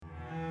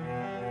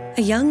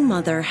A young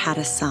mother had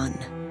a son,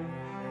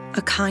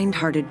 a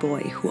kind-hearted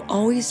boy who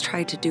always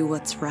tried to do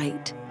what's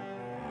right.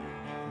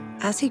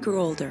 As he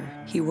grew older,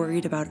 he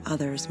worried about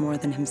others more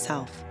than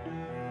himself.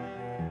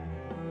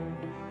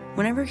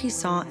 Whenever he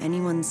saw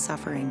anyone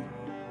suffering,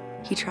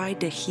 he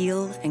tried to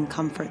heal and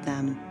comfort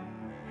them,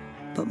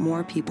 but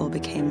more people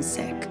became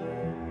sick.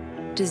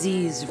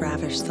 Disease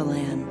ravished the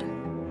land.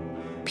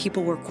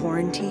 People were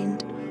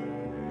quarantined,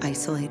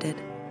 isolated.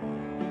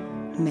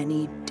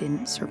 Many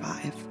didn't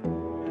survive.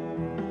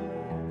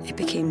 It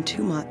became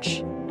too much,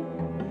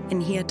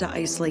 and he had to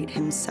isolate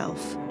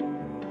himself.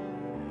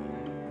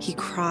 He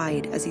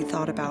cried as he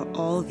thought about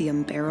all the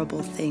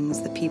unbearable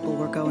things the people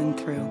were going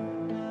through.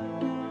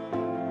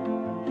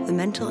 The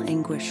mental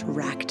anguish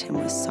racked him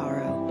with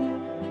sorrow,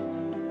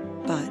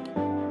 but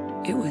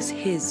it was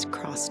his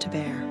cross to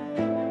bear.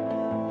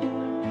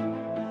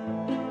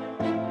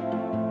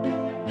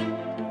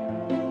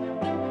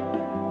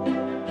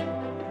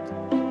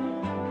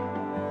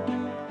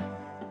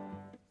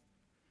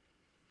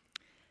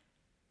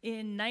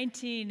 In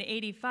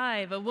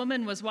 1985, a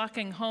woman was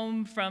walking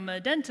home from a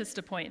dentist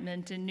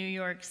appointment in New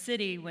York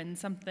City when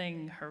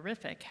something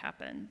horrific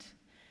happened.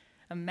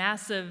 A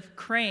massive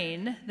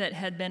crane that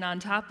had been on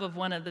top of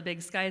one of the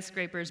big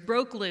skyscrapers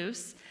broke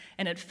loose,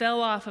 and it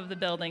fell off of the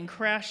building,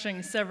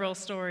 crashing several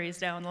stories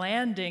down,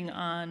 landing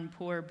on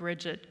poor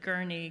Bridget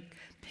Gurney,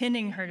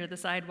 pinning her to the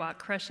sidewalk,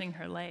 crushing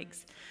her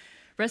legs.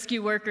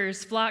 Rescue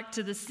workers flocked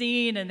to the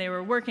scene, and they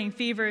were working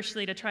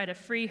feverishly to try to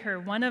free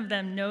her. One of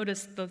them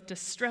noticed the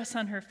distress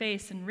on her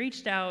face and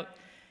reached out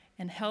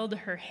and held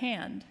her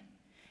hand,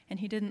 and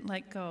he didn't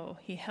let go.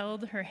 He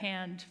held her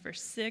hand for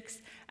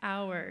 6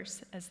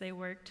 hours as they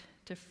worked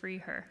to free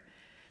her.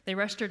 They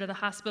rushed her to the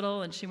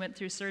hospital, and she went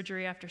through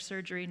surgery after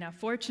surgery. Now,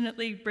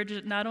 fortunately,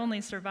 Bridget not only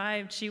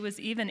survived, she was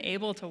even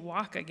able to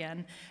walk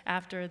again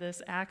after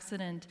this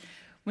accident.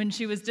 When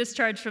she was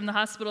discharged from the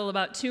hospital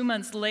about 2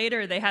 months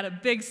later, they had a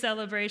big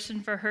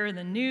celebration for her.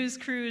 The news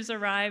crews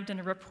arrived, and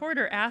a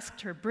reporter asked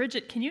her,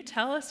 "Bridget, can you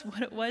tell us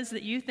what it was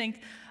that you think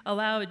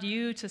allowed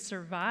you to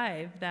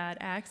survive that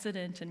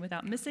accident?" And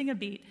without missing a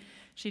beat,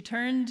 she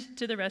turned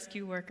to the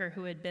rescue worker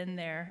who had been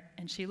there,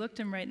 and she looked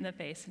him right in the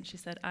face, and she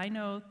said, "I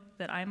know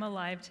that I'm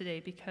alive today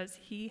because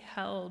he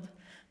held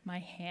my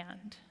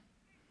hand."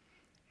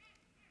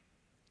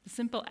 The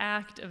simple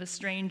act of a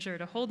stranger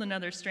to hold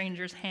another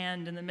stranger's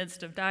hand in the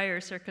midst of dire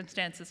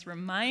circumstances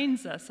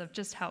reminds us of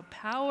just how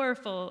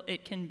powerful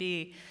it can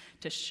be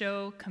to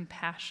show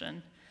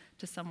compassion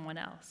to someone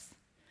else.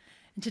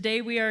 And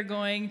today we are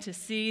going to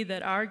see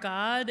that our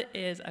God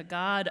is a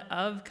God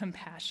of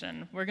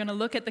compassion. We're going to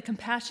look at the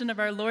compassion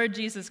of our Lord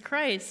Jesus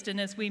Christ, and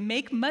as we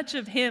make much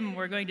of him,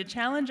 we're going to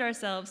challenge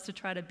ourselves to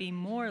try to be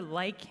more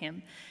like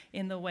him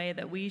in the way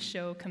that we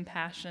show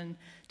compassion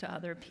to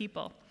other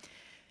people.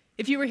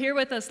 If you were here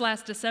with us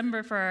last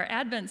December for our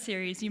Advent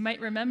series, you might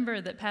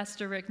remember that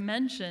Pastor Rick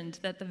mentioned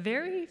that the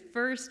very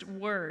first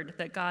word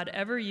that God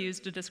ever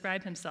used to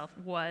describe himself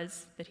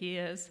was that he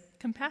is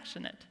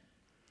compassionate.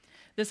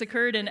 This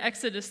occurred in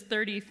Exodus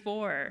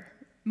 34.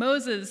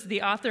 Moses,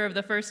 the author of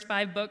the first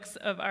 5 books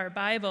of our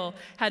Bible,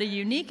 had a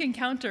unique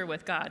encounter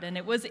with God, and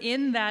it was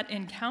in that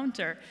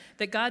encounter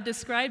that God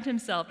described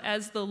himself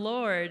as the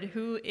Lord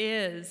who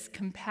is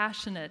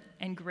compassionate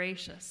and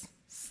gracious,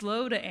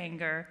 slow to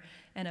anger,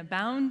 and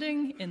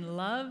abounding in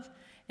love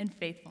and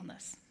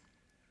faithfulness.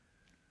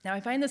 Now, I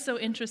find this so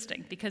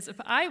interesting because if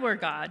I were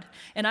God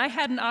and I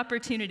had an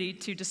opportunity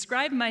to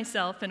describe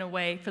myself in a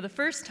way for the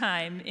first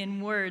time in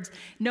words,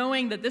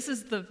 knowing that this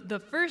is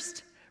the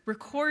first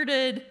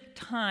recorded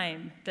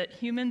time that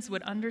humans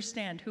would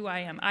understand who I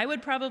am, I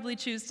would probably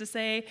choose to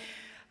say,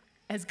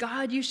 as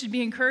God, you should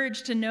be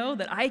encouraged to know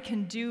that I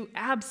can do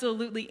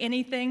absolutely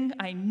anything.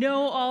 I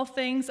know all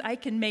things. I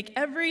can make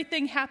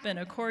everything happen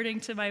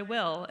according to my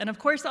will. And of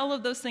course, all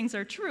of those things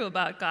are true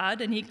about God,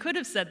 and he could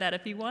have said that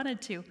if he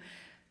wanted to,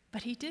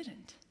 but he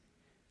didn't.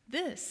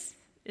 This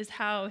is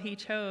how he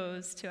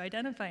chose to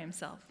identify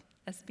himself,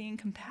 as being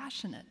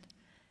compassionate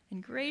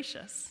and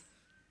gracious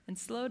and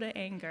slow to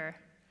anger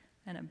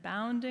and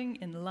abounding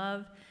in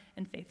love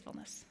and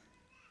faithfulness.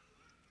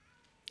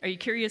 Are you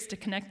curious to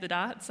connect the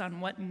dots on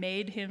what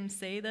made him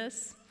say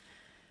this?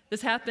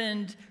 This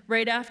happened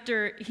right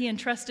after he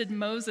entrusted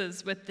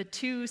Moses with the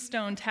 2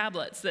 stone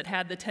tablets that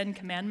had the 10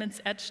 Commandments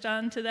etched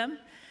onto them.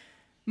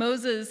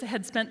 Moses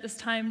had spent this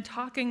time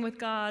talking with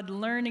God,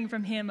 learning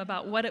from him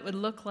about what it would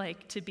look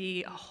like to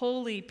be a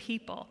holy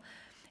people.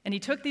 And he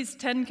took these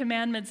 10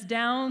 Commandments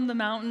down the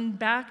mountain,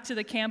 back to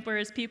the camp where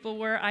his people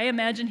were. I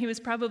imagine he was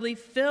probably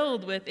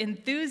filled with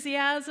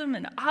enthusiasm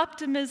and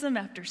optimism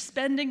after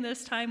spending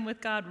this time with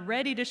God,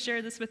 ready to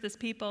share this with his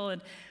people.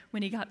 And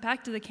when he got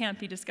back to the camp,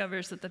 he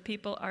discovers that the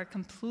people are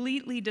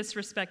completely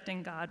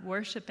disrespecting God,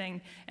 worshiping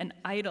an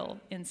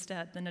idol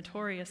instead, the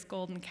notorious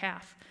golden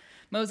calf.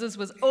 Moses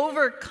was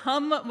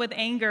overcome with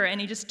anger, and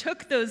he just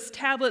took those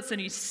tablets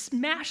and he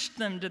smashed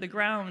them to the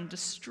ground,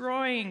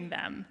 destroying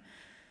them.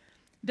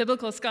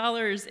 Biblical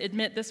scholars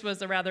admit this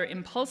was a rather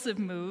impulsive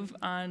move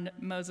on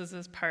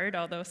Moses' part,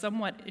 although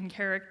somewhat in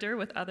character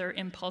with other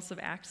impulsive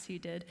acts he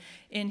did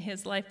in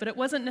his life. But it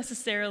wasn't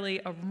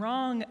necessarily a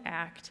wrong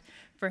act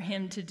for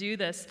him to do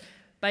this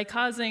by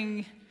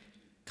causing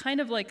kind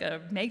of like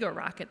a mega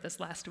rocket this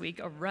last week,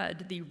 a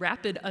RUD, the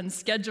rapid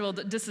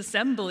unscheduled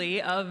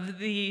disassembly of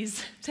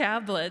these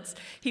tablets.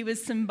 He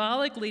was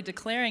symbolically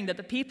declaring that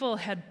the people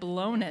had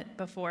blown it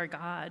before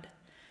God.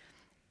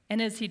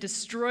 And as he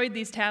destroyed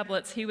these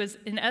tablets, he was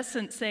in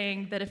essence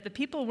saying that if the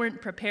people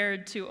weren't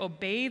prepared to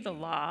obey the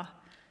law,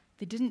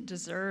 they didn't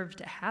deserve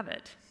to have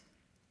it.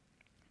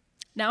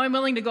 Now I'm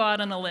willing to go out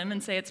on a limb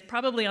and say it's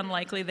probably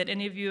unlikely that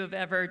any of you have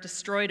ever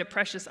destroyed a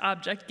precious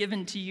object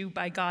given to you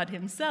by God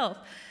himself,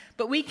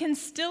 but we can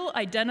still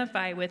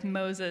identify with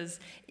Moses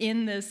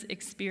in this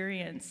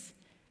experience.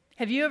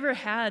 Have you ever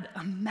had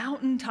a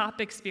mountaintop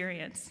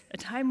experience, a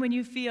time when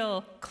you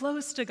feel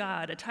close to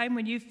God, a time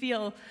when you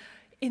feel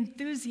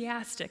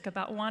enthusiastic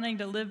about wanting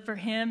to live for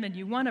him and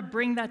you want to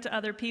bring that to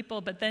other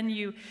people, but then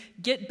you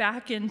get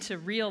back into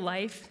real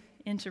life,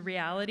 into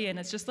reality, and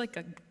it's just like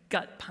a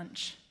gut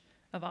punch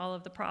of all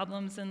of the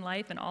problems in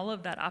life, and all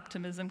of that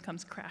optimism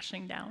comes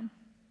crashing down?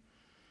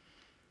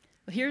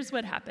 Well, here's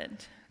what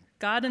happened.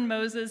 God and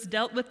Moses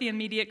dealt with the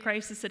immediate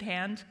crisis at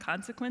hand.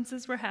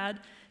 Consequences were had,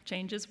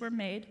 changes were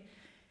made,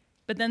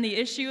 but then the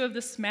issue of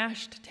the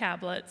smashed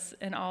tablets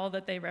and all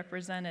that they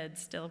represented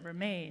still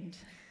remained.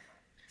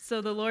 So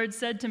the Lord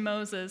said to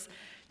Moses,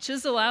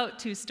 "Chisel out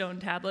 2 stone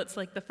tablets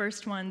like the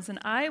first ones, and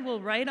I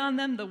will write on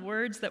them the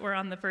words that were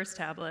on the first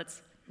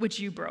tablets, which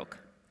you broke."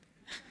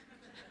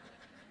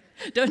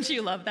 Don't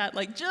you love that?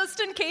 Like,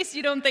 just in case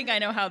you don't think I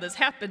know how this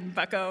happened,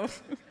 bucko.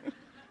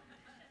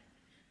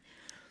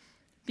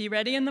 Be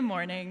ready in the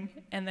morning,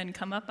 and then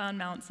come up on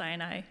Mount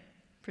Sinai.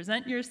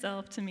 Present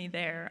yourself to me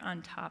there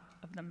on top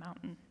of the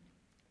mountain.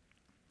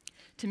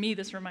 To me,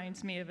 this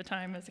reminds me of a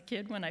time as a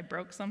kid when I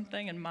broke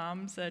something and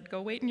Mom said,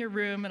 "Go wait in your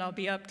room and I'll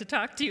be up to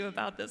talk to you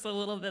about this a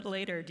little bit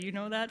later." Do you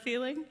know that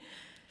feeling?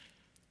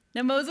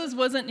 Now, Moses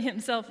wasn't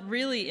himself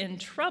really in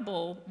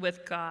trouble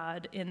with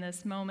God in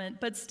this moment,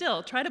 but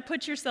still, try to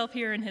put yourself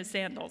here in his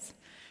sandals.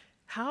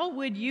 How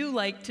would you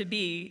like to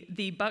be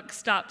the buck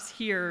stops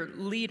here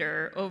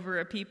leader over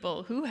a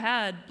people who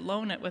had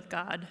blown it with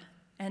God?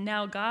 And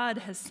now God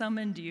has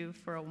summoned you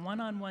for a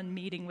one-on-one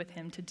meeting with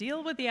him to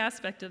deal with the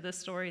aspect of this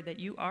story that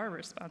you are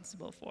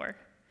responsible for.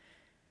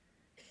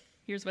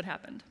 Here's what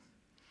happened.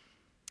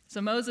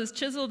 So Moses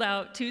chiseled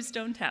out 2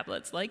 stone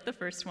tablets like the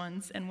first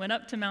ones and went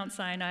up to Mount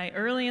Sinai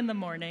early in the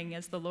morning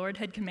as the Lord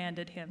had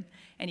commanded him,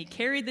 and he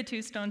carried the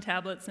 2 stone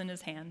tablets in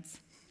his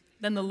hands.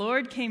 Then the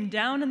Lord came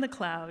down in the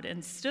cloud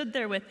and stood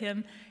there with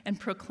him and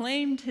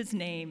proclaimed his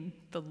name,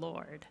 the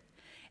Lord.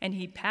 And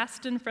he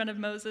passed in front of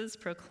Moses,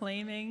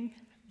 proclaiming,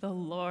 the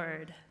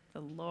Lord,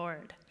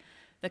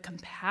 the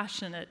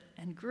compassionate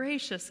and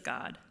gracious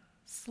God,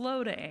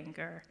 slow to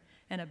anger,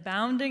 and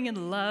abounding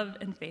in love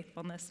and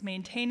faithfulness,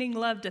 maintaining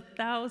love to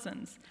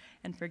thousands,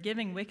 and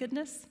forgiving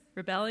wickedness,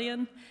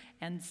 rebellion,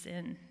 and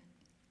sin.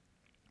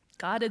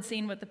 God had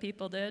seen what the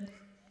people did.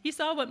 He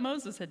saw what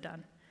Moses had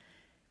done.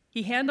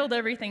 He handled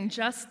everything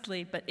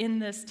justly, but in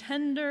this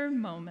tender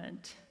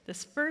moment,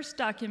 this first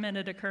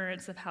documented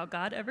occurrence of how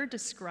God ever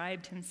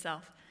described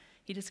himself,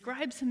 he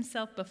describes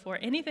himself before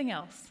anything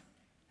else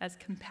as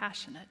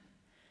compassionate.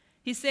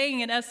 He's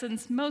saying, in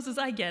essence, Moses,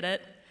 I get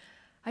it.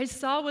 I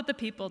saw what the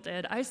people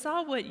did. I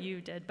saw what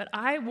you did, but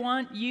I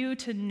want you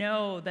to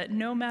know that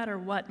no matter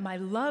what, my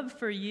love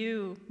for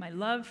you, my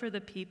love for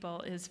the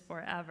people is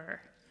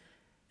forever.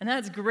 And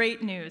that's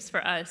great news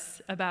for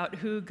us about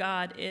who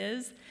God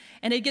is.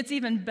 And it gets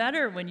even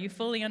better when you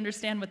fully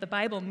understand what the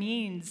Bible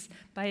means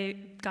by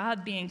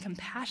God being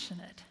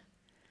compassionate.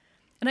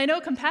 And I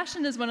know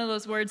compassion is one of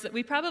those words that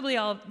we probably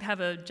all have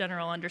a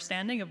general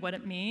understanding of what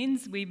it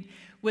means. We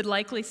would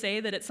likely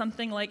say that it's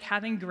something like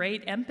having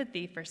great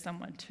empathy for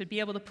someone, to be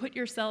able to put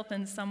yourself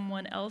in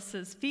someone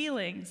else's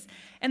feelings.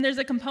 And there's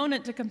a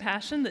component to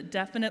compassion that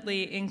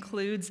definitely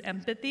includes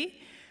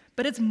empathy,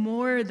 but it's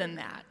more than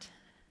that.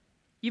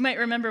 You might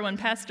remember when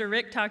Pastor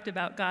Rick talked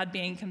about God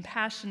being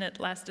compassionate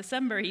last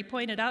December, he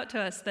pointed out to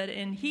us that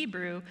in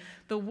Hebrew,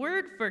 the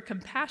word for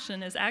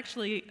compassion is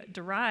actually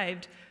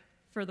derived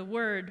for the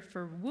word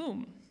for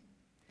womb.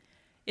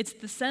 It's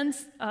the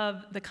sense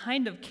of the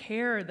kind of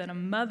care that a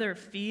mother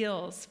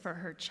feels for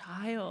her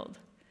child.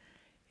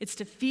 It's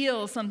to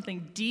feel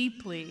something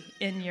deeply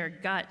in your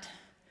gut.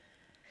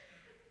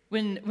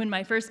 When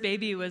my first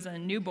baby was a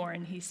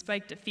newborn, he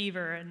spiked a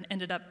fever and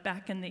ended up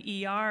back in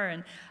the ER.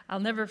 And I'll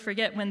never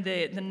forget when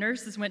the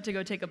nurses went to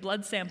go take a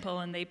blood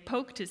sample, and they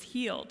poked his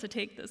heel to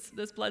take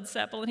this blood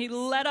sample, and he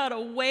let out a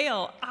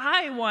wail.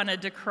 I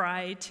wanted to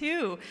cry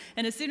too.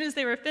 And as soon as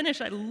they were finished,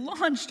 I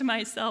launched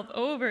myself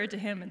over to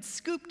him and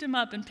scooped him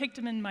up and picked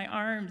him in my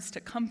arms to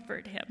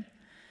comfort him.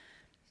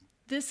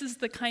 This is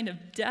the kind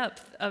of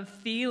depth of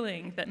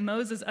feeling that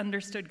Moses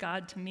understood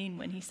God to mean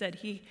when he said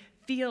he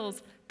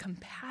feels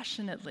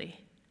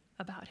compassionately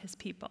about his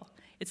people.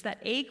 It's that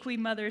ache we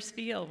mothers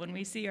feel when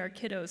we see our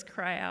kiddos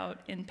cry out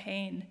in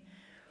pain,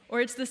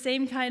 Or it's the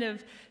same kind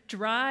of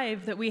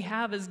drive that we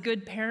have as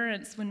good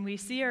parents when we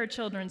see our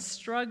children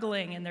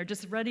struggling and they're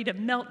just ready to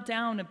melt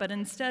down, but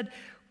instead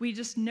we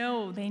just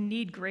know they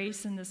need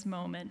grace in this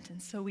moment,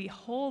 and so we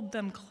hold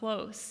them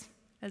close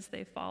as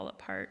they fall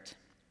apart.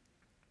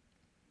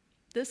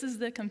 This is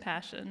the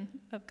compassion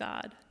of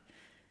God.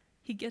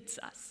 He gets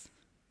us.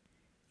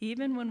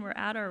 Even when we're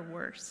at our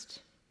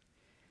worst,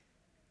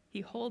 he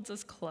holds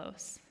us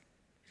close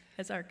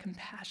as our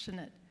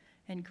compassionate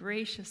and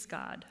gracious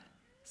God,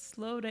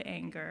 slow to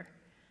anger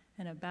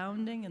and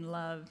abounding in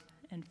love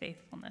and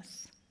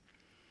faithfulness.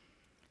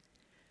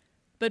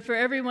 But for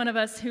every one of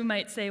us who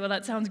might say, well,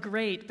 that sounds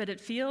great, but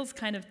it feels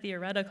kind of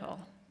theoretical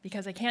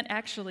because I can't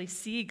actually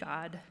see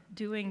God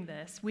doing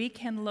this, we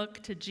can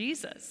look to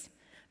Jesus,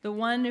 the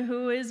one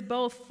who is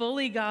both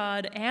fully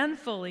God and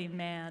fully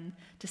man,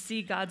 to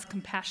see God's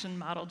compassion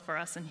modeled for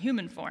us in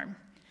human form.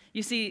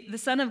 You see, the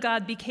Son of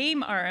God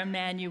became our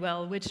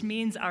Emmanuel, which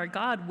means our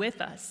God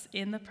with us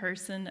in the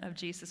person of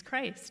Jesus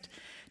Christ.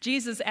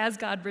 Jesus, as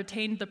God,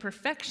 retained the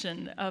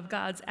perfection of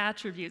God's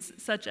attributes,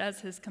 such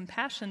as his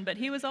compassion, but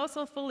he was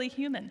also fully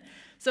human.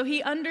 So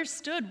he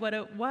understood what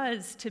it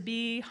was to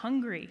be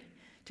hungry,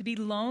 to be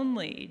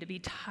lonely, to be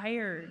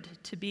tired,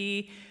 to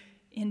be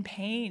in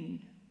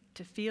pain,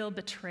 to feel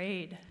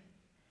betrayed.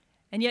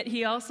 And yet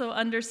he also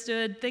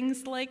understood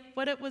things like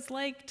what it was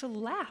like to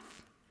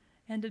laugh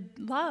and to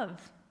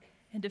love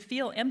and to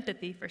feel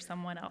empathy for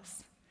someone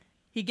else.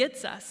 He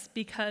gets us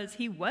because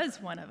he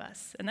was one of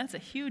us, and that's a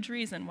huge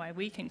reason why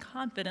we can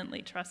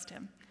confidently trust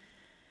him.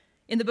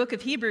 In the book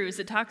of Hebrews,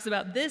 it talks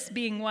about this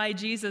being why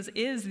Jesus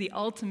is the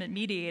ultimate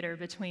mediator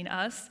between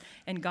us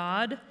and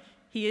God.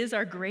 He is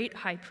our great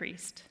high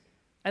priest.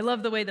 I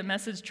love the way the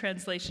Message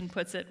translation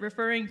puts it,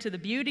 referring to the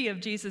beauty of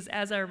Jesus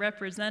as our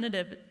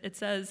representative. It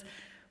says,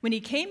 when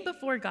he came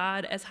before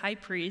God as high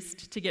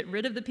priest to get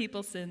rid of the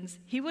people's sins,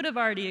 he would have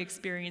already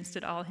experienced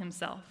it all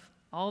himself,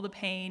 all the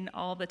pain,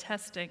 all the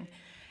testing,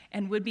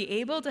 and would be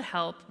able to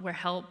help where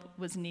help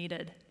was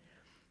needed.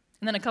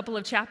 And then a couple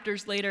of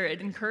chapters later,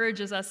 it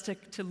encourages us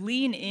to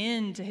lean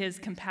into his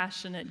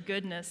compassionate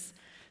goodness,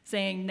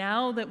 saying,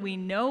 now that we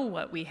know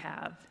what we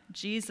have,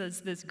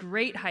 Jesus, this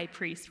great high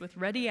priest with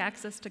ready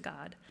access to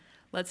God,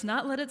 let's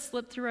not let it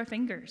slip through our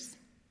fingers.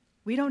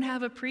 We don't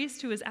have a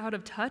priest who is out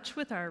of touch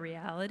with our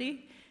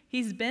reality.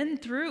 He's been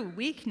through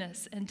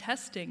weakness and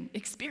testing,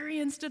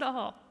 experienced it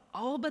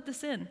all but the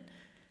sin.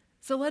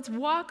 So let's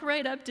walk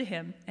right up to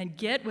him and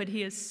get what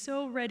he is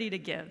so ready to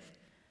give.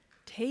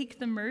 Take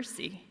the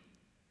mercy,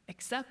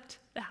 accept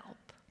the help.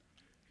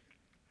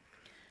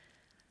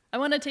 I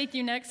want to take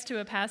you next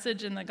to a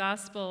passage in the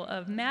Gospel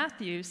of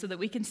Matthew so that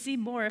we can see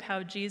more of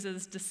how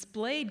Jesus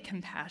displayed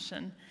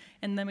compassion,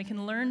 and then we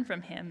can learn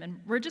from him. And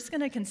we're just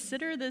going to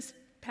consider this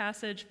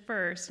passage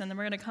first, and then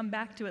we're going to come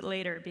back to it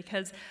later,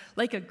 because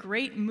like a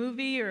great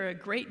movie or a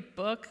great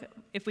book,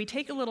 if we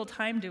take a little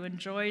time to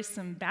enjoy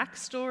some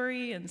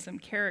backstory and some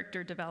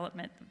character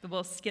development,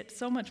 we'll get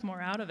so much more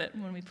out of it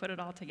when we put it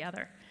all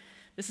together.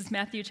 This is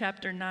Matthew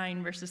chapter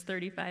 9, verses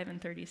 35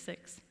 and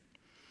 36.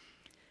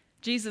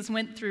 Jesus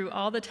went through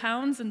all the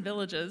towns and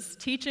villages,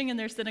 teaching in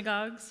their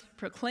synagogues,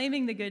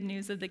 proclaiming the good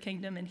news of the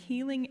kingdom, and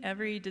healing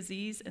every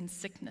disease and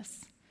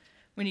sickness.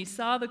 When he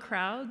saw the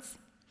crowds,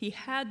 he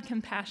had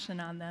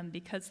compassion on them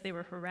because they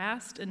were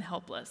harassed and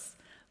helpless,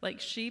 like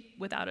sheep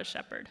without a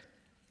shepherd.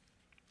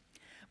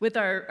 With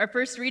our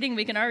first reading,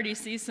 we can already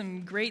see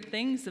some great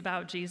things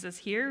about Jesus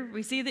here.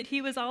 We see that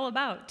he was all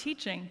about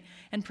teaching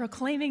and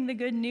proclaiming the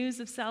good news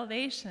of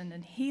salvation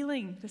and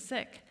healing the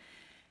sick.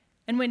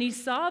 And when he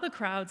saw the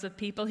crowds of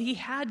people, he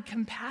had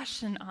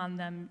compassion on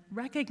them,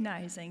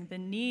 recognizing the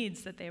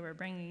needs that they were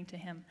bringing to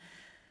him.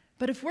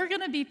 But if we're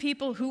going to be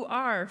people who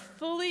are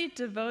fully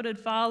devoted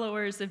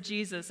followers of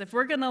Jesus, if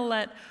we're going to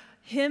let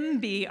him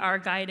be our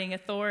guiding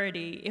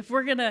authority, if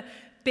we're going to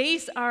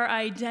base our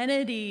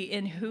identity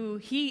in who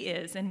he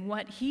is and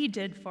what he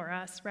did for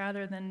us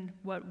rather than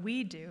what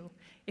we do,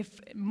 if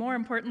more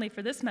importantly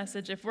for this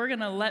message, if we're going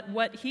to let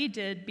what he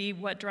did be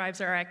what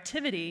drives our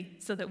activity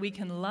so that we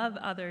can love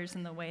others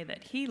in the way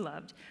that he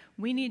loved,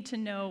 we need to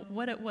know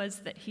what it was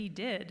that he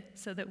did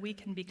so that we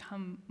can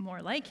become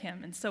more like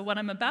him. And so what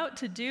I'm about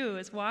to do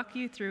is walk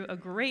you through a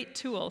great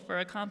tool for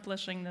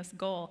accomplishing this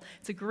goal.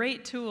 It's a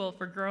great tool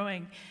for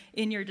growing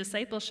in your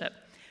discipleship.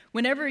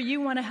 Whenever you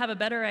want to have a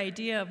better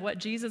idea of what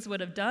Jesus would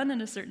have done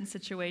in a certain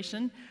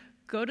situation,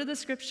 go to the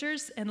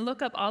scriptures and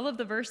look up all of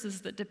the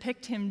verses that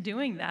depict him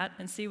doing that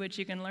and see what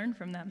you can learn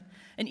from them.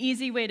 An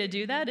easy way to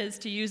do that is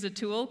to use a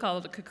tool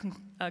called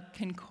a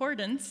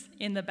concordance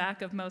in the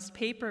back of most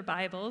paper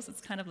Bibles.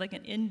 It's kind of like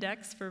an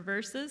index for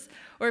verses.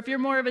 Or if you're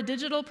more of a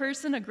digital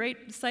person, a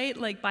great site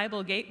like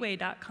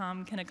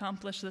BibleGateway.com can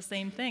accomplish the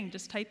same thing.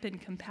 Just type in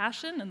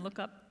compassion and look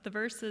up the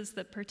verses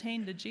that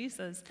pertain to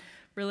Jesus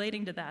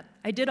relating to that.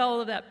 I did all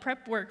of that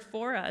prep work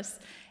for us,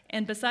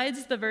 And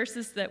besides the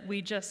verses that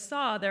we just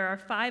saw, there are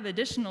 5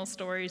 additional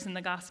stories in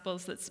the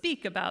Gospels that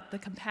speak about the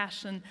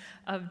compassion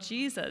of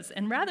Jesus.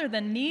 And rather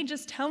than me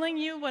just telling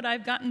you what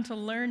I've gotten to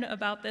learn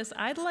about this,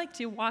 I'd like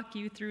to walk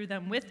you through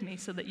them with me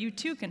so that you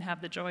too can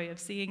have the joy of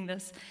seeing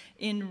this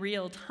in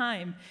real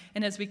time.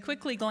 And as we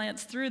quickly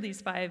glance through these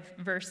 5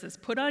 verses,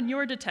 put on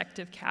your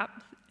detective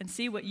cap and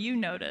see what you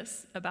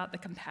notice about the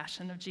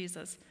compassion of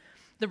Jesus.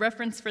 The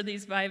reference for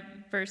these 5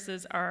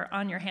 verses are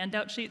on your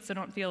handout sheet, so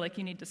don't feel like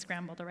you need to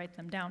scramble to write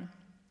them down.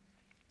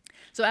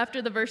 So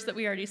after the verse that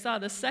we already saw,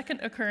 the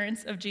second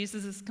occurrence of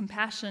Jesus'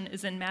 compassion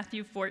is in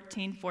Matthew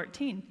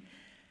 14:14.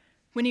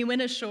 When he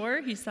went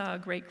ashore, he saw a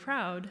great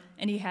crowd,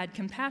 and he had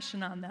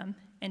compassion on them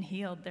and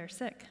healed their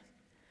sick.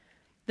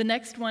 The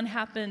next one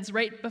happens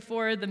right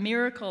before the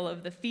miracle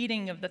of the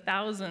feeding of the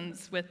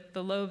thousands with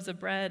the loaves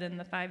of bread and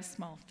the 5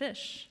 small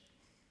fish.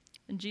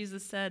 And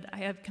Jesus said, I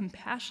have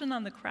compassion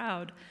on the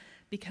crowd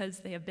because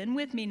they have been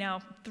with me now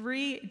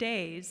 3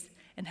 days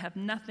and have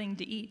nothing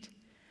to eat,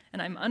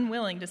 and I'm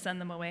unwilling to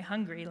send them away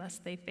hungry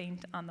lest they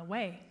faint on the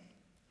way.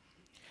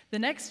 The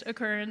next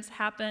occurrence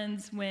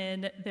happens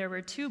when there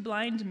were 2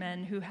 blind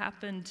men who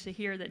happened to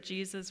hear that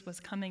Jesus was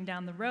coming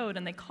down the road,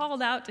 and they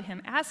called out to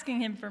him, asking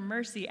him for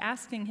mercy,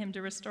 asking him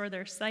to restore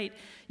their sight.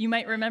 You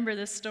might remember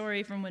this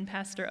story from when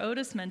Pastor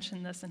Otis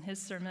mentioned this in his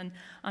sermon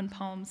on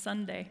Palm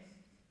Sunday.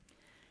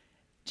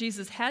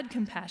 Jesus had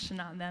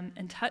compassion on them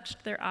and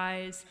touched their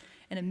eyes,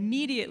 and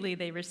immediately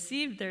they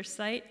received their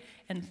sight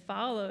and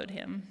followed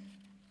him.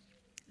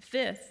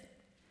 5th,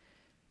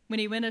 when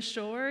he went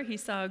ashore, he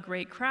saw a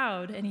great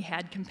crowd, and he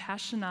had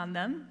compassion on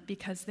them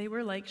because they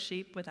were like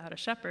sheep without a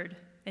shepherd,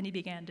 and he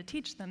began to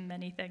teach them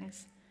many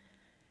things.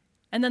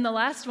 And then the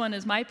last one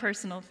is my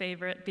personal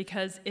favorite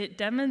because it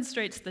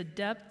demonstrates the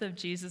depth of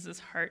Jesus'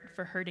 heart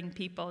for hurting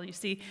people. You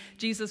see,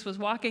 Jesus was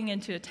walking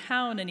into a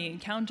town and he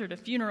encountered a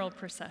funeral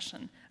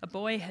procession. A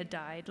boy had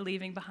died,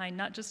 leaving behind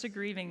not just a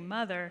grieving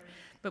mother,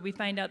 but we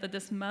find out that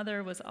this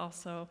mother was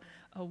also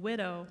a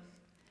widow.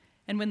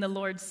 And when the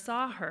Lord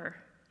saw her,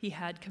 he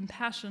had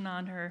compassion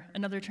on her.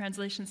 Another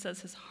translation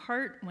says his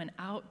heart went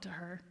out to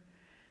her.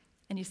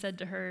 And he said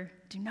to her,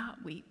 "Do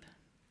not weep."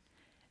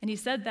 And he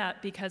said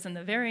that because in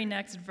the very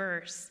next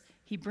verse,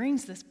 he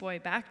brings this boy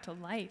back to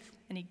life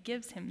and he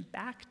gives him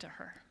back to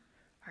her.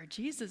 Our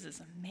Jesus is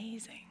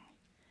amazing.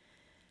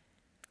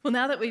 Well,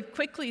 now that we've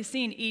quickly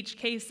seen each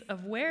case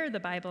of where the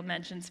Bible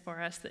mentions for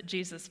us that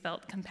Jesus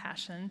felt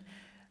compassion,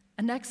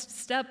 a next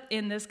step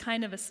in this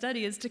kind of a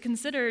study is to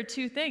consider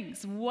 2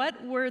 things.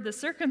 What were the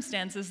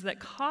circumstances that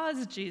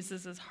caused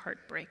Jesus'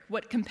 heartbreak?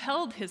 What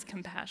compelled his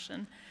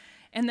compassion?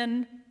 And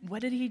then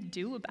what did he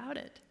do about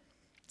it?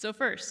 So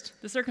first,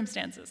 the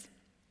circumstances.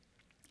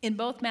 In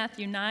both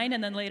Matthew 9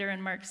 and then later in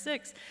Mark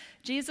 6,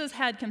 Jesus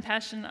had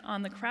compassion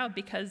on the crowd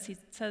because he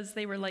says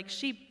they were like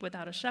sheep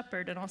without a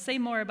shepherd. And I'll say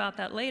more about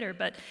that later.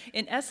 But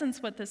in essence,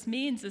 what this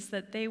means is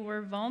that they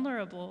were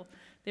vulnerable.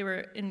 They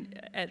were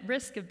at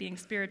risk of being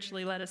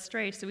spiritually led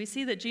astray. So we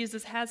see that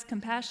Jesus has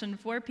compassion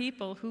for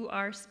people who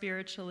are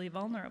spiritually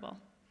vulnerable.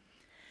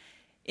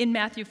 In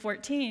Matthew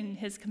 14,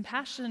 his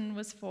compassion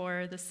was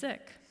for the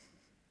sick.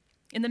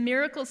 In the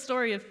miracle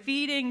story of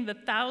feeding the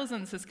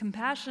thousands, his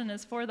compassion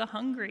is for the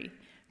hungry,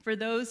 for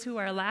those who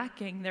are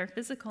lacking their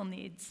physical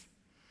needs.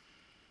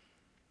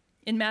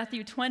 In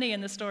Matthew 20,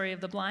 in the story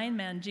of the blind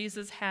man,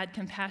 Jesus had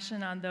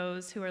compassion on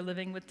those who are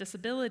living with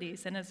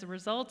disabilities, and as a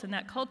result, in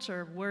that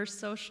culture, were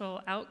social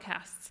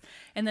outcasts.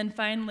 And then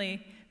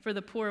finally, for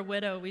the poor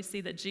widow, we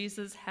see that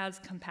Jesus has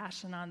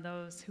compassion on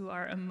those who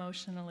are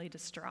emotionally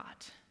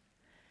distraught.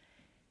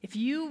 If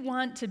you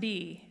want to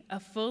be a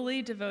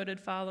fully devoted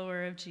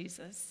follower of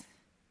Jesus,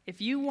 if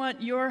you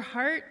want your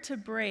heart to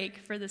break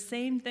for the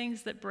same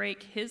things that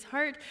break his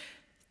heart,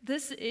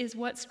 this is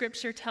what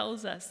Scripture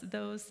tells us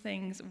those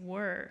things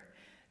were.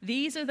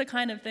 These are the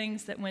kind of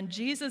things that when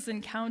Jesus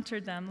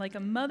encountered them, like a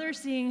mother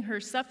seeing her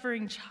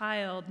suffering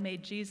child,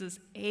 made Jesus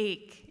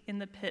ache in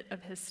the pit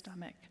of his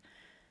stomach.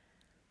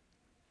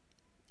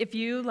 If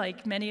you,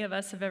 like many of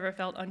us, have ever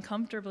felt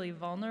uncomfortably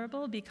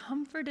vulnerable, be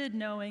comforted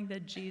knowing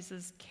that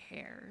Jesus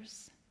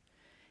cares.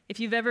 If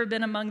you've ever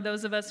been among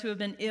those of us who have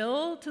been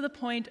ill to the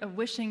point of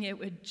wishing it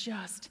would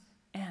just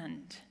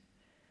end,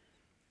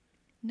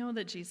 know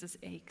that Jesus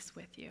aches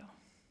with you.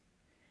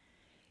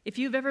 If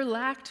you've ever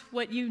lacked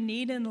what you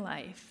need in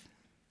life,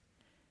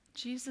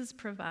 Jesus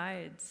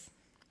provides.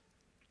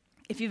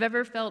 If you've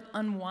ever felt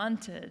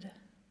unwanted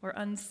or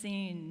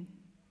unseen,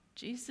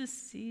 Jesus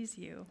sees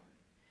you.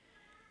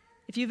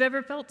 If you've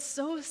ever felt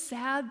so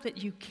sad that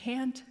you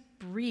can't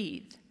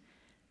breathe,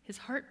 his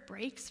heart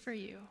breaks for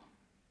you.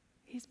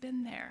 He's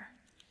been there.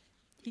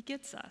 He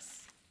gets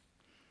us.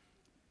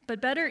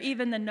 But better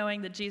even than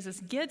knowing that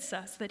Jesus gets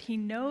us, that he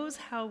knows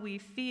how we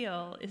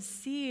feel, is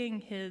seeing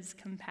his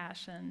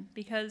compassion.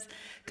 Because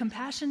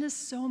compassion is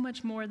so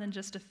much more than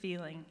just a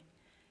feeling.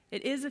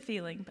 It is a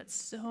feeling, but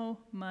so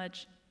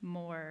much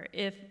more.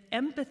 If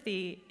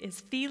empathy is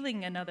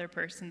feeling another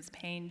person's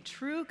pain,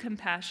 true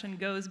compassion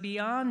goes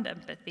beyond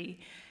empathy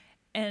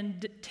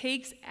and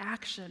takes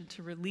action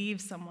to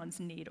relieve someone's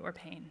need or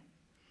pain.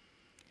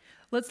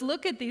 Let's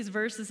look at these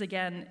verses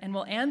again, and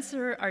we'll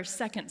answer our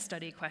second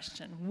study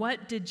question.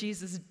 What did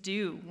Jesus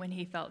do when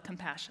he felt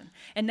compassion?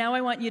 And now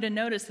I want you to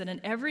notice that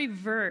in every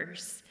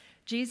verse,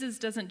 Jesus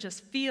doesn't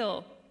just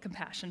feel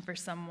compassion for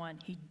someone,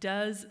 he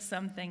does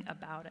something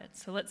about it.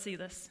 So let's see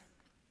this.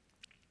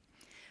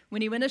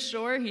 When he went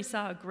ashore, he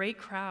saw a great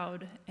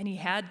crowd, and he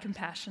had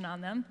compassion on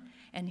them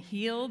and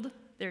healed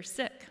their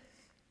sick.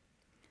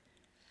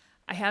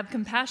 I have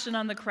compassion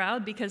on the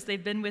crowd because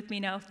they've been with me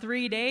now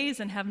 3 days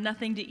and have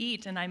nothing to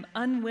eat, and I'm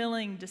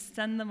unwilling to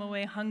send them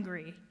away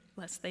hungry,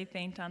 lest they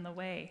faint on the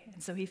way.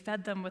 And so he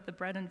fed them with the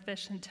bread and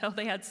fish until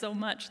they had so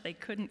much they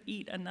couldn't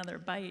eat another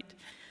bite.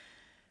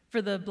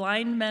 For the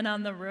blind men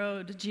on the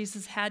road,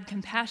 Jesus had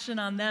compassion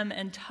on them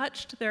and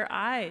touched their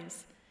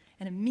eyes,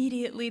 and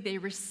immediately they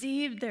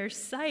received their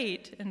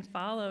sight and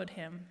followed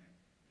him.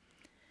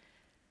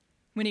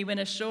 When he went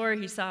ashore,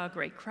 he saw a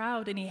great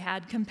crowd, and he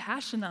had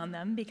compassion on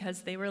them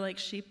because they were like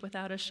sheep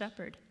without a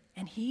shepherd.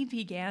 And he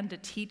began to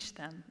teach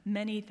them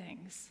many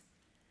things.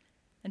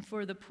 And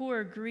for the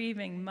poor,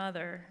 grieving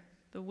mother,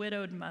 the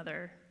widowed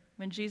mother,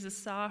 when Jesus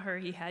saw her,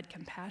 he had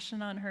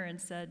compassion on her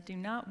and said, "Do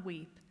not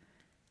weep."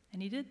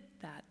 And he did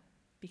that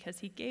because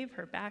he gave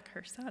her back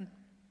her son.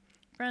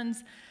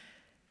 Friends,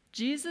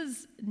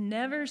 Jesus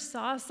never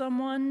saw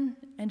someone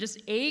and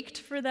just ached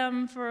for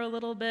them for a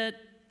little bit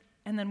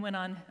and then went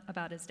on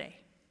about his day.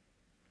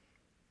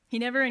 He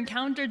never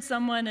encountered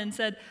someone and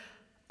said,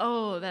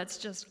 "Oh, that's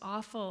just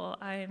awful.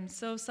 I am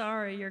so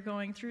sorry you're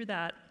going through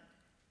that,"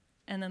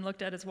 and then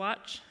looked at his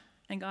watch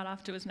and got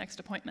off to his next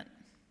appointment.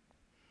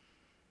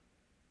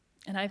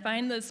 And I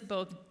find this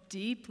both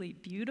deeply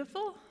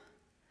beautiful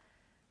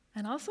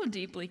and also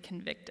deeply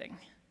convicting,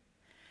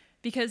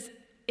 because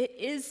it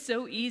is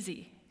so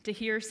easy to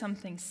hear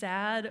something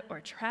sad or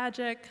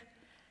tragic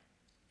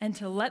and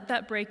to let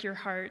that break your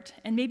heart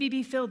and maybe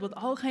be filled with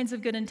all kinds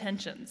of good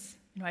intentions.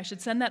 I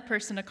should send that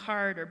person a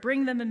card or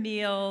bring them a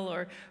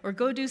meal or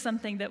go do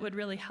something that would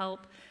really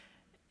help,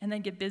 and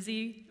then get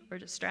busy or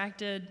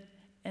distracted,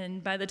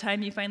 and by the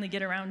time you finally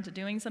get around to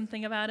doing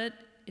something about it,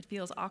 it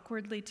feels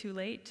awkwardly too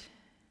late.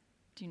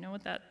 Do you know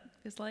what that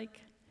is like?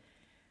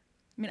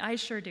 I mean, I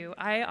sure do.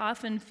 I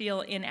often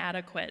feel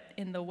inadequate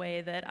in the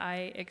way that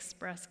I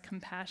express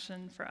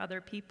compassion for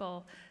other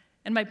people.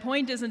 And my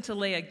point isn't to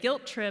lay a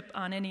guilt trip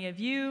on any of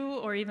you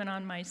or even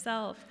on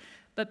myself.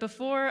 But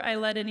before I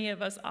let any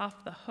of us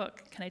off the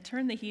hook, can I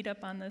turn the heat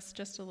up on this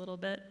just a little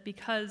bit?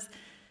 Because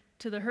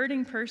to the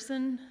hurting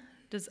person,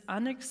 does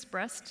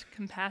unexpressed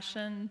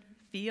compassion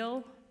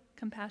feel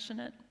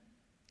compassionate?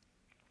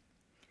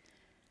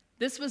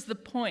 This was the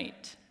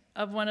point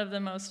of one of the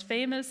most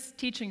famous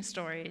teaching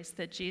stories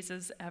that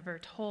Jesus ever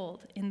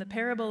told. In the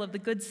parable of the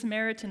Good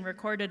Samaritan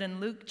recorded in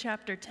Luke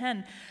chapter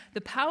 10, the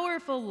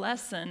powerful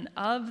lesson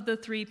of the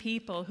three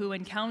people who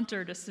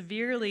encountered a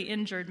severely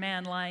injured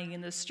man lying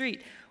in the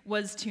street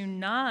was to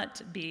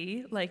not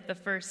be like the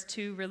first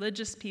two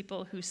religious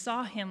people who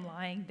saw him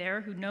lying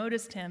there, who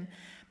noticed him,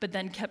 but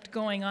then kept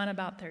going on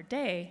about their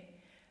day,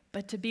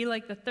 but to be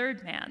like the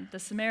third man, the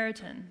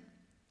Samaritan,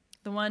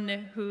 the one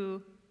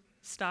who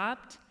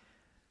stopped,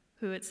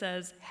 who it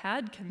says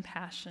had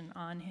compassion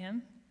on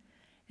him,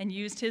 and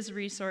used his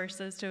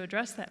resources to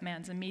address that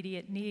man's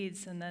immediate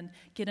needs and then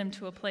get him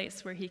to a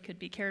place where he could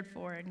be cared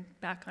for and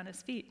back on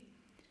his feet.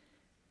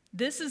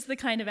 This is the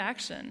kind of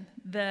action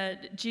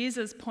that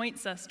Jesus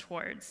points us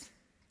towards.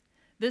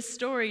 This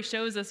story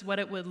shows us what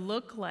it would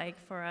look like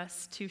for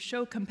us to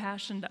show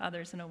compassion to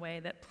others in a way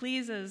that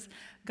pleases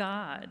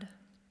God.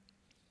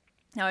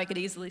 Now, I could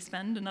easily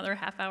spend another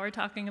half hour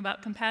talking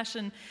about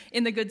compassion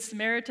in the Good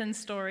Samaritan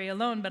story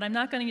alone, but I'm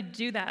not going to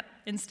do that.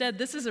 Instead,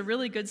 this is a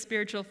really good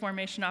spiritual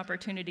formation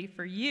opportunity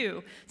for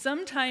you.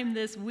 Sometime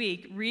this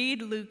week,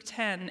 read Luke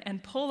 10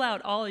 and pull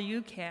out all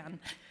you can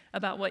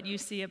about what you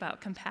see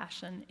about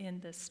compassion in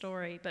this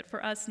story. But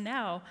for us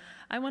now,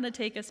 I want to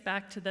take us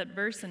back to that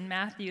verse in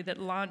Matthew that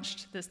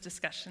launched this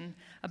discussion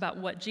about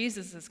what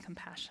Jesus'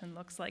 compassion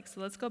looks like.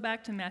 So let's go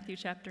back to Matthew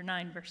chapter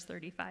 9, verse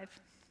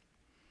 35.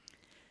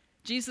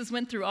 Jesus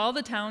went through all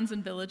the towns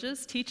and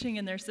villages, teaching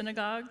in their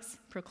synagogues,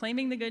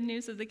 proclaiming the good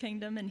news of the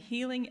kingdom, and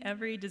healing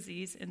every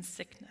disease and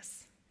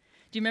sickness.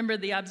 Do you remember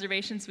the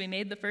observations we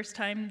made the first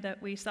time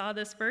that we saw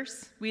this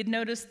verse? We had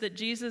noticed that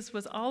Jesus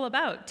was all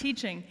about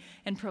teaching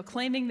and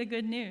proclaiming the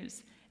good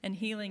news and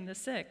healing the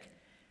sick.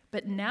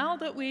 But now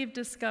that we've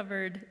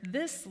discovered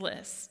this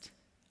list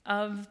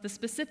of the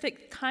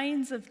specific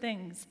kinds of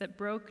things that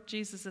broke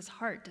Jesus'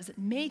 heart, does it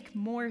make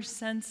more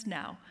sense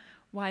now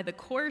why the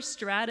core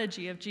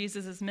strategy of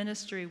Jesus'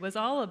 ministry was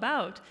all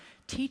about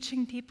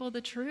teaching people the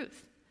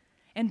truth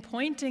and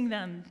pointing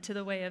them to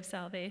the way of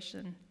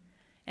salvation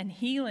and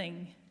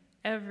healing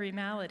every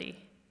malady?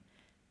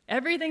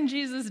 Everything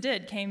Jesus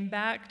did came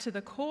back to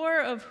the core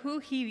of who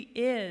he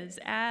is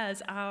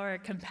as our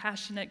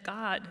compassionate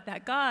God,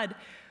 that God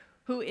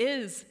who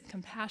is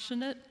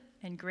compassionate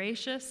and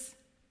gracious,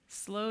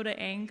 slow to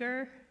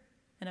anger,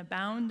 and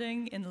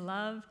abounding in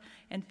love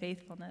and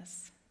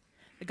faithfulness.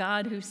 The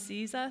God who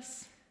sees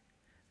us,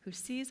 who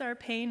sees our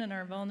pain and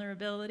our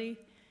vulnerability,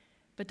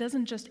 but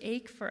doesn't just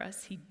ache for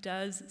us, he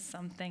does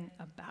something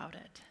about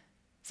it.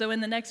 So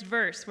in the next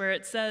verse where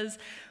it says,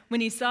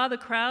 when he saw the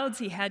crowds,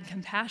 he had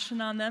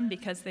compassion on them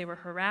because they were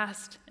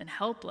harassed and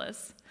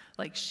helpless,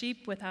 like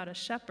sheep without a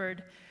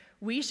shepherd,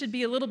 we should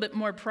be a little bit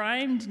more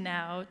primed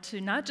now to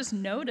not just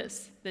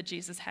notice that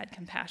Jesus had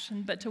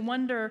compassion, but to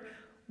wonder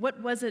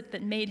what was it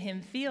that made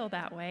him feel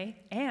that way,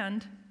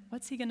 and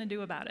what's he going to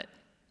do about it?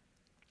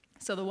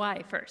 So the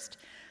why first.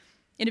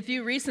 In a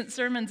few recent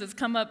sermons, it's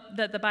come up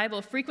that the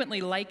Bible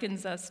frequently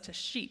likens us to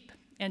sheep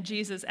and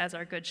Jesus as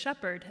our good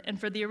shepherd. And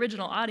for the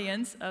original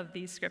audience of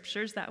these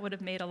scriptures, that would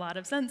have made a lot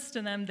of sense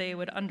to them. They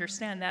would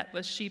understand that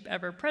was sheep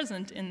ever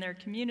present in their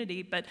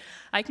community. But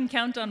I can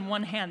count on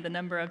one hand the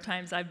number of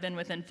times I've been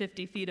within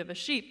 50 feet of a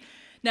sheep.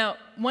 Now,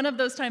 one of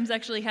those times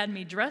actually had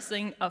me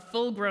dressing a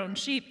full-grown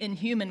sheep in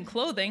human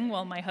clothing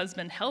while my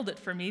husband held it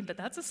for me, but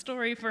that's a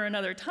story for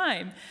another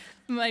time.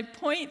 My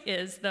point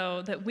is,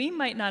 though, that we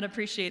might not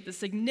appreciate the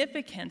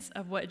significance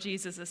of what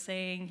Jesus is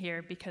saying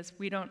here because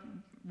we don't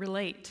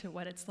relate to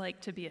what it's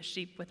like to be a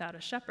sheep without a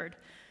shepherd.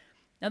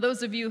 Now,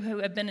 those of you who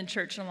have been in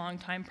church a long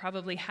time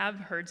probably have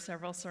heard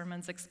several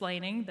sermons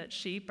explaining that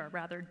sheep are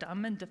rather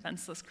dumb and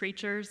defenseless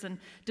creatures and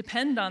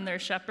depend on their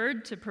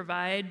shepherd to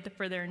provide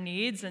for their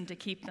needs and to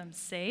keep them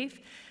safe.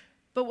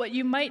 But what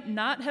you might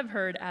not have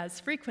heard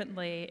as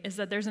frequently is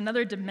that there's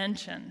another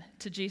dimension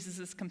to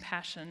Jesus'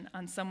 compassion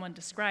on someone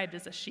described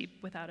as a sheep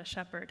without a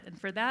shepherd.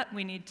 And for that,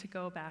 we need to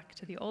go back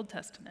to the Old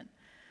Testament.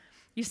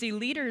 You see,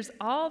 leaders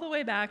all the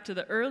way back to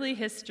the early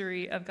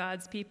history of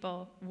God's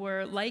people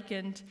were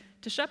likened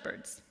to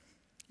shepherds.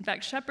 In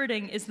fact,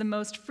 shepherding is the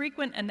most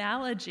frequent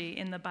analogy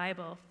in the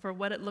Bible for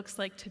what it looks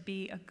like to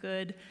be a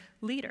good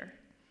leader.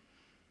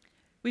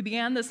 We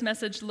began this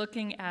message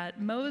looking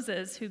at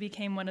Moses, who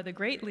became one of the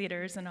great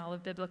leaders in all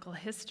of biblical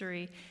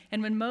history.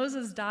 And when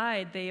Moses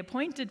died, they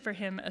appointed for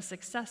him a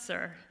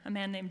successor, a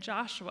man named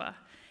Joshua.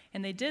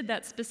 And they did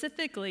that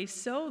specifically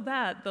so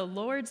that the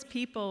Lord's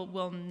people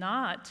will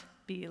not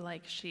be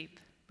like sheep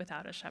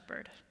without a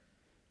shepherd.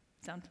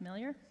 Sound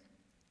familiar?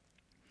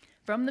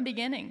 From the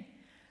beginning,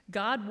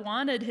 God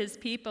wanted his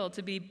people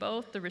to be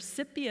both the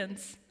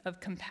recipients of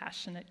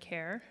compassionate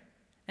care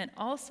and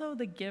also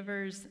the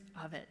givers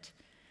of it.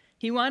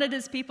 He wanted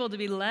his people to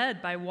be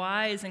led by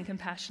wise and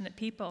compassionate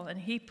people,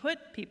 and he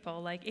put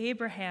people like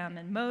Abraham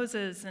and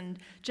Moses and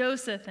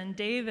Joseph and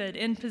David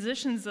in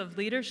positions of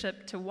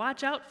leadership to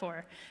watch out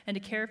for and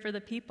to care for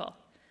the people.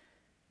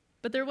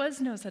 But there was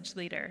no such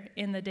leader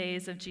in the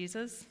days of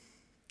Jesus.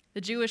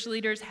 The Jewish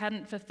leaders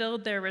hadn't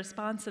fulfilled their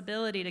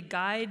responsibility to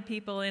guide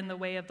people in the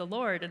way of the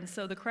Lord, and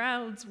so the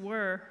crowds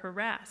were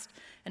harassed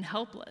and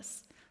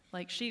helpless,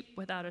 like sheep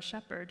without a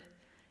shepherd,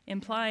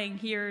 implying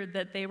here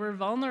that they were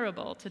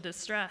vulnerable to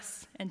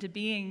distress and to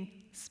being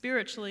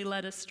spiritually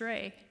led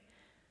astray,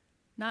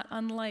 not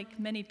unlike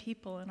many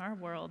people in our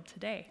world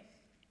today.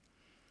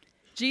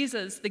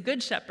 Jesus, the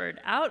Good Shepherd,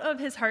 out of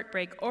his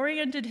heartbreak,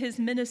 oriented his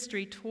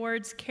ministry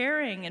towards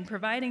caring and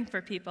providing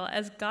for people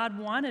as God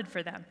wanted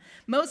for them.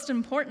 Most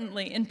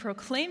importantly, in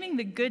proclaiming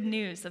the good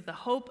news of the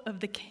hope of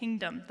the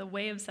kingdom, the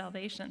way of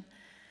salvation.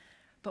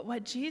 But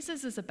what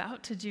Jesus is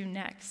about to do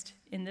next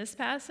in this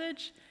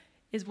passage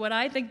is what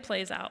I think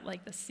plays out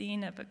like the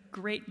scene of a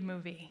great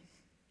movie.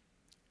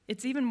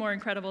 It's even more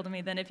incredible to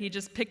me than if he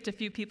just picked a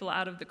few people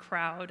out of the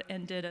crowd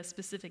and did a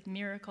specific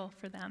miracle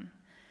for them.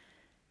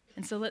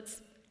 And so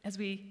as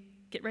we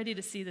get ready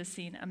to see this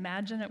scene,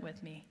 imagine it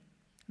with me.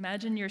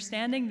 Imagine you're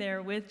standing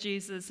there with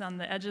Jesus on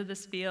the edge of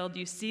this field.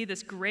 You see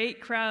this great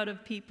crowd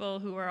of people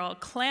who are all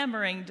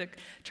clamoring to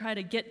try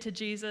to get to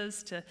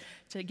Jesus,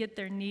 to get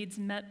their needs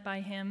met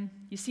by him.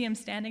 You see him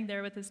standing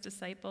there with his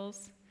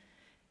disciples.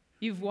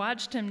 You've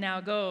watched him now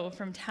go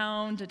from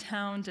town to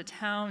town to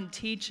town,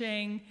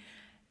 teaching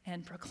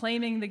and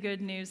proclaiming the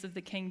good news of the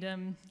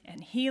kingdom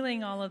and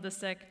healing all of the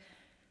sick.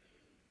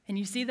 And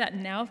you see that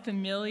now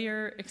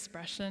familiar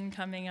expression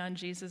coming on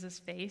Jesus'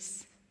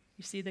 face.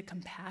 You see the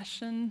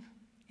compassion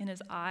in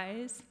his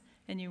eyes,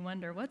 and you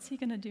wonder, what's he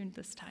going to do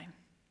this time?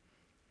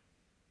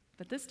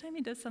 But this time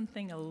he does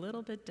something a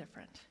little bit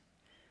different.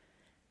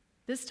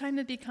 This time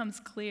it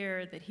becomes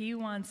clear that he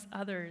wants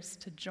others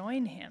to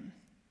join him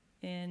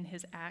in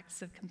his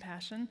acts of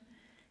compassion.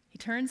 He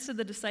turns to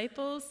the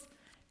disciples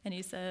and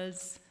he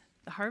says,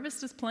 "The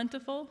harvest is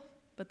plentiful,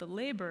 but the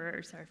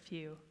laborers are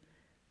few.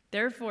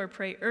 Therefore,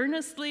 pray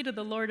earnestly to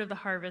the Lord of the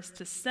harvest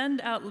to send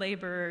out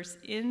laborers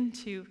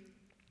into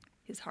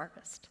his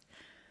harvest."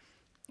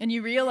 And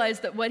you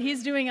realize that what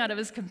he's doing out of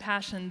his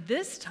compassion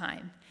this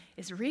time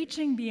is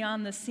reaching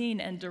beyond the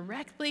scene and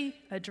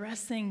directly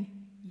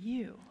addressing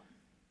you.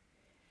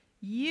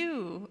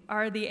 You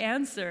are the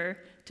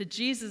answer to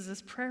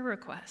Jesus' prayer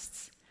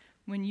requests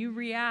when you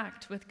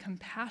react with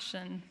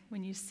compassion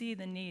when you see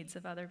the needs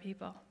of other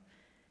people.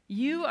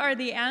 You are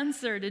the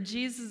answer to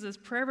Jesus'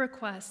 prayer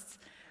requests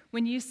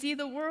when you see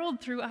the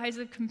world through eyes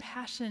of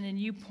compassion and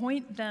you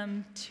point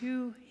them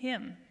to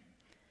him.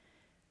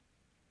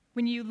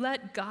 When you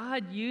let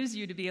God use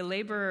you to be a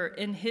laborer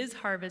in his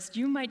harvest,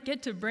 you might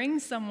get to bring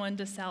someone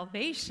to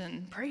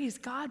salvation. Praise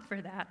God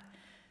for that.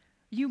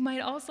 You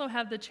might also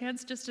have the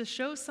chance just to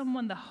show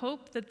someone the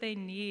hope that they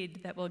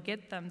need that will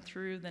get them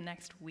through the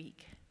next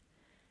week.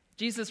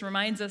 Jesus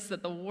reminds us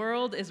that the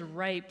world is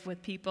ripe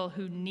with people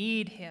who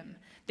need him.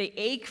 They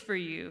ache for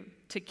you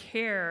to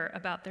care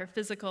about their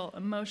physical,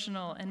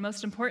 emotional, and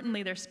most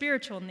importantly, their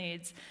spiritual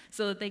needs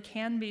so that they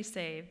can be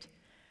saved.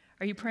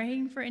 Are you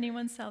praying for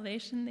anyone's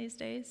salvation these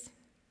days?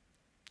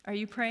 Are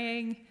you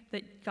praying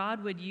that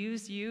God would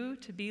use you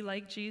to be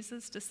like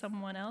Jesus to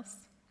someone else?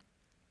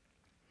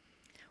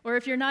 Or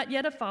if you're not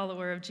yet a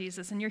follower of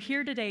Jesus and you're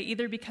here today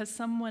either because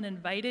someone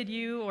invited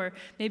you, or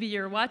maybe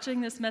you're watching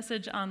this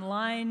message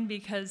online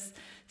because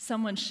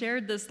someone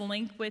shared this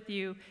link with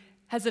you,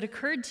 has it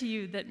occurred to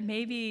you that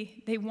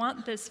maybe they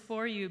want this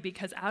for you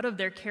because out of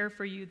their care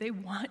for you, they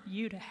want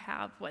you to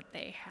have what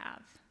they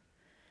have?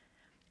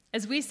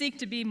 As we seek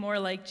to be more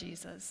like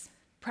Jesus,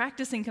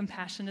 practicing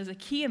compassion is a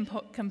key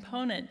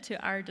component to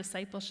our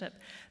discipleship.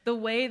 The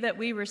way that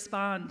we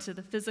respond to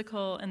the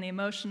physical and the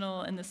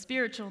emotional and the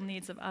spiritual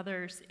needs of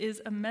others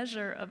is a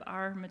measure of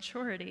our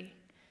maturity.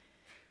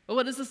 But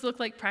what does this look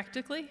like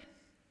practically?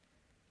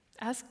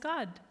 Ask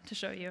God to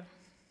show you.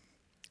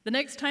 The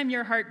next time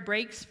your heart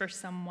breaks for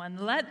someone,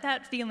 let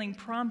that feeling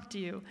prompt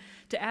you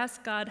to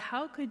ask God,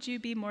 how could you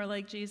be more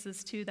like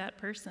Jesus to that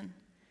person?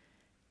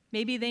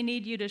 Maybe they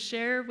need you to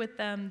share with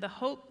them the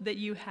hope that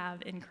you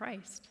have in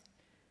Christ.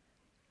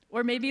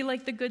 Or maybe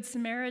like the Good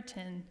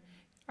Samaritan,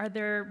 are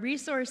there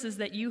resources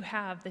that you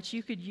have that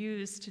you could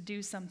use to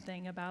do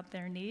something about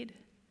their need?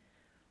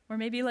 Or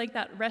maybe like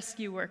that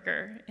rescue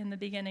worker in the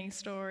beginning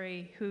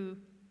story who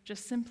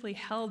just simply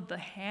held the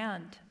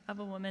hand of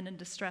a woman in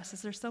distress.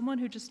 Is there someone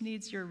who just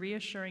needs your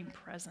reassuring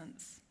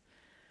presence?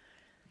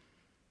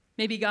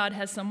 Maybe God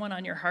has someone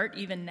on your heart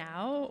even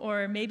now,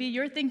 or maybe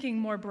you're thinking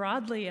more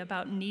broadly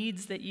about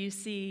needs that you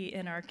see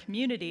in our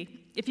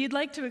community. If you'd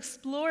like to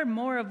explore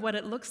more of what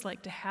it looks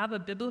like to have a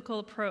biblical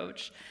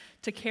approach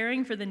to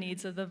caring for the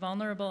needs of the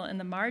vulnerable and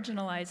the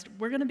marginalized,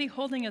 we're going to be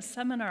holding a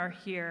seminar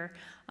here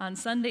on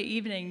Sunday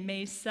evening,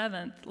 May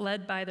 7th,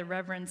 led by the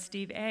Reverend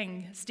Steve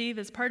Eng. Steve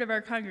is part of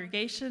our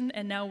congregation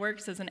and now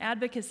works as an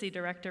advocacy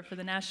director for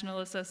the National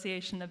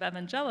Association of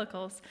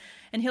Evangelicals,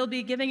 and he'll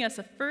be giving us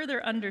a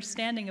further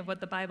understanding of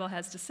what the Bible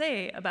has to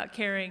say about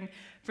caring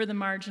for the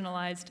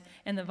marginalized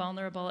and the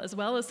vulnerable, as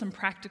well as some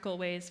practical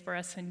ways for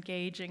us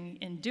engaging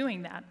in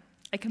doing that.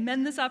 I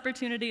commend this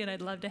opportunity, and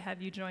I'd love to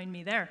have you join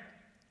me there.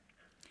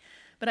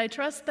 But I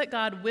trust that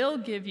God will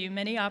give you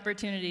many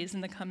opportunities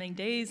in the coming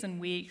days and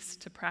weeks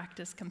to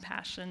practice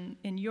compassion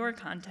in your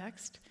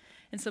context.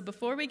 And so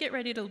before we get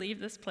ready to leave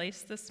this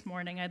place this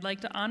morning, I'd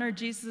like to honor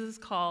Jesus'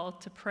 call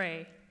to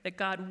pray that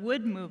God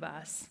would move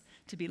us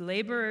to be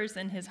laborers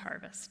in his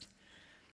harvest.